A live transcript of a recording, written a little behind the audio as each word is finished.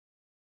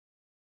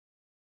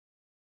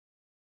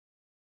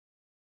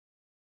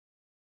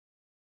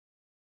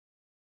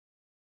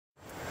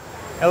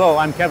Hello,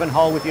 I'm Kevin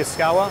Hull with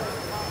Yaskawa.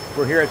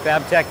 We're here at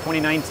FabTech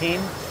 2019,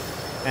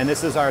 and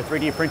this is our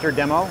 3D printer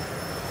demo.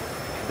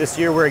 This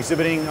year we're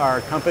exhibiting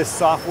our Compass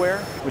software,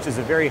 which is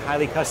a very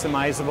highly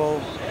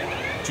customizable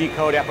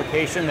G-code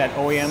application that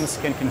OEMs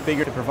can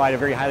configure to provide a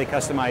very highly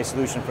customized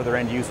solution for their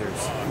end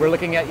users. We're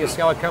looking at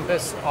Yaskawa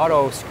Compass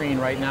auto screen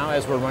right now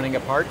as we're running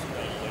a part.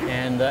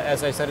 And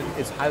as I said,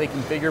 it's highly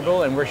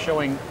configurable, and we're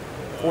showing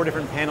 4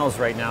 different panels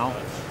right now.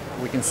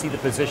 We can see the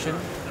position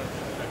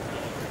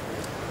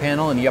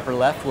panel in the upper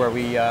left where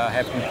we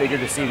have configured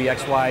to see the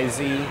X, Y,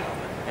 Z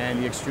and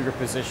the extruder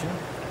position.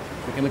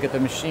 We can look at the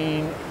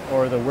machine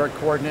or the work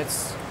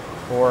coordinates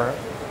or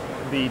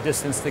the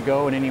distance to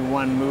go in any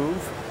one move.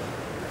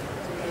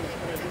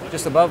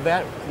 Just above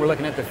that, we're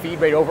looking at the feed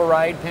rate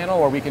override panel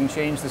where we can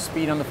change the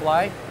speed on the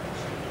fly.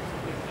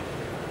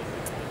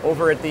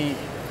 Over at the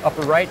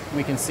upper right,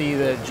 we can see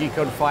the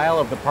G-code file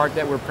of the part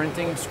that we're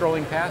printing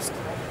scrolling past.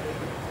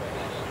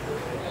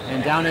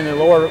 And down in the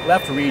lower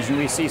left region,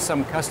 we see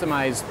some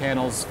customized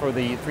panels for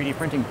the 3D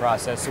printing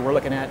process. So we're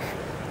looking at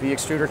the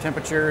extruder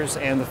temperatures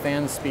and the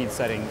fan speed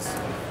settings.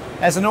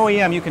 As an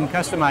OEM, you can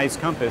customize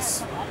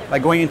Compass by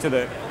going into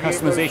the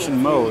customization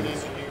mode.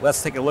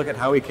 Let's take a look at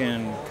how we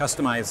can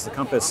customize the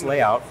Compass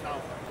layout.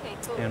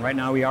 And right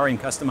now we are in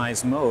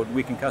customized mode.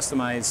 We can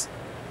customize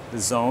the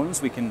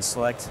zones. We can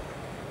select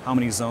how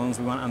many zones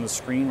we want on the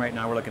screen. Right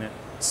now we're looking at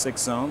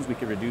 6 zones. We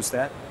could reduce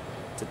that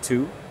to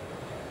 2.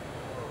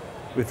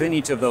 Within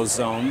each of those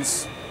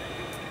zones,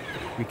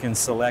 we can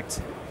select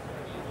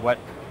what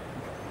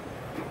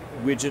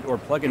widget or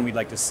plugin we'd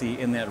like to see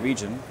in that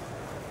region.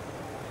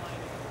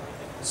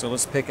 So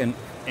let's pick an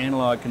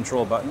analog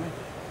control button.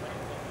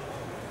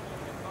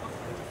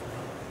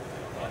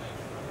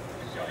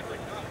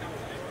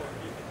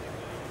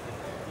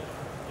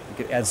 We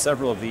could add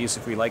several of these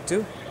if we like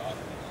to.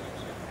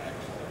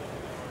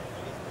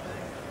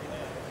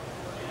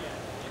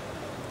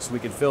 So we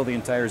could fill the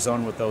entire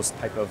zone with those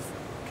type of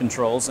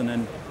controls, and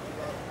then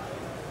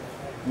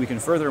we can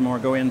furthermore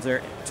go into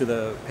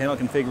the panel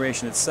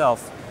configuration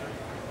itself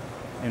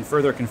and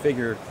further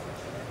configure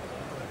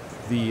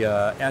the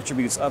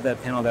attributes of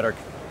that panel that are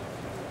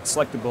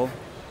selectable.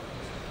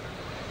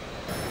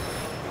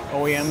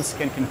 OEMs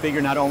can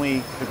configure not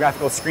only the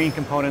graphical screen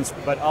components,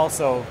 but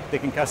also they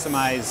can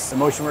customize the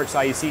MotionWorks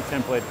IEC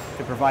template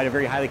to provide a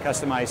very highly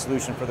customized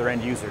solution for their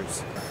end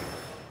users.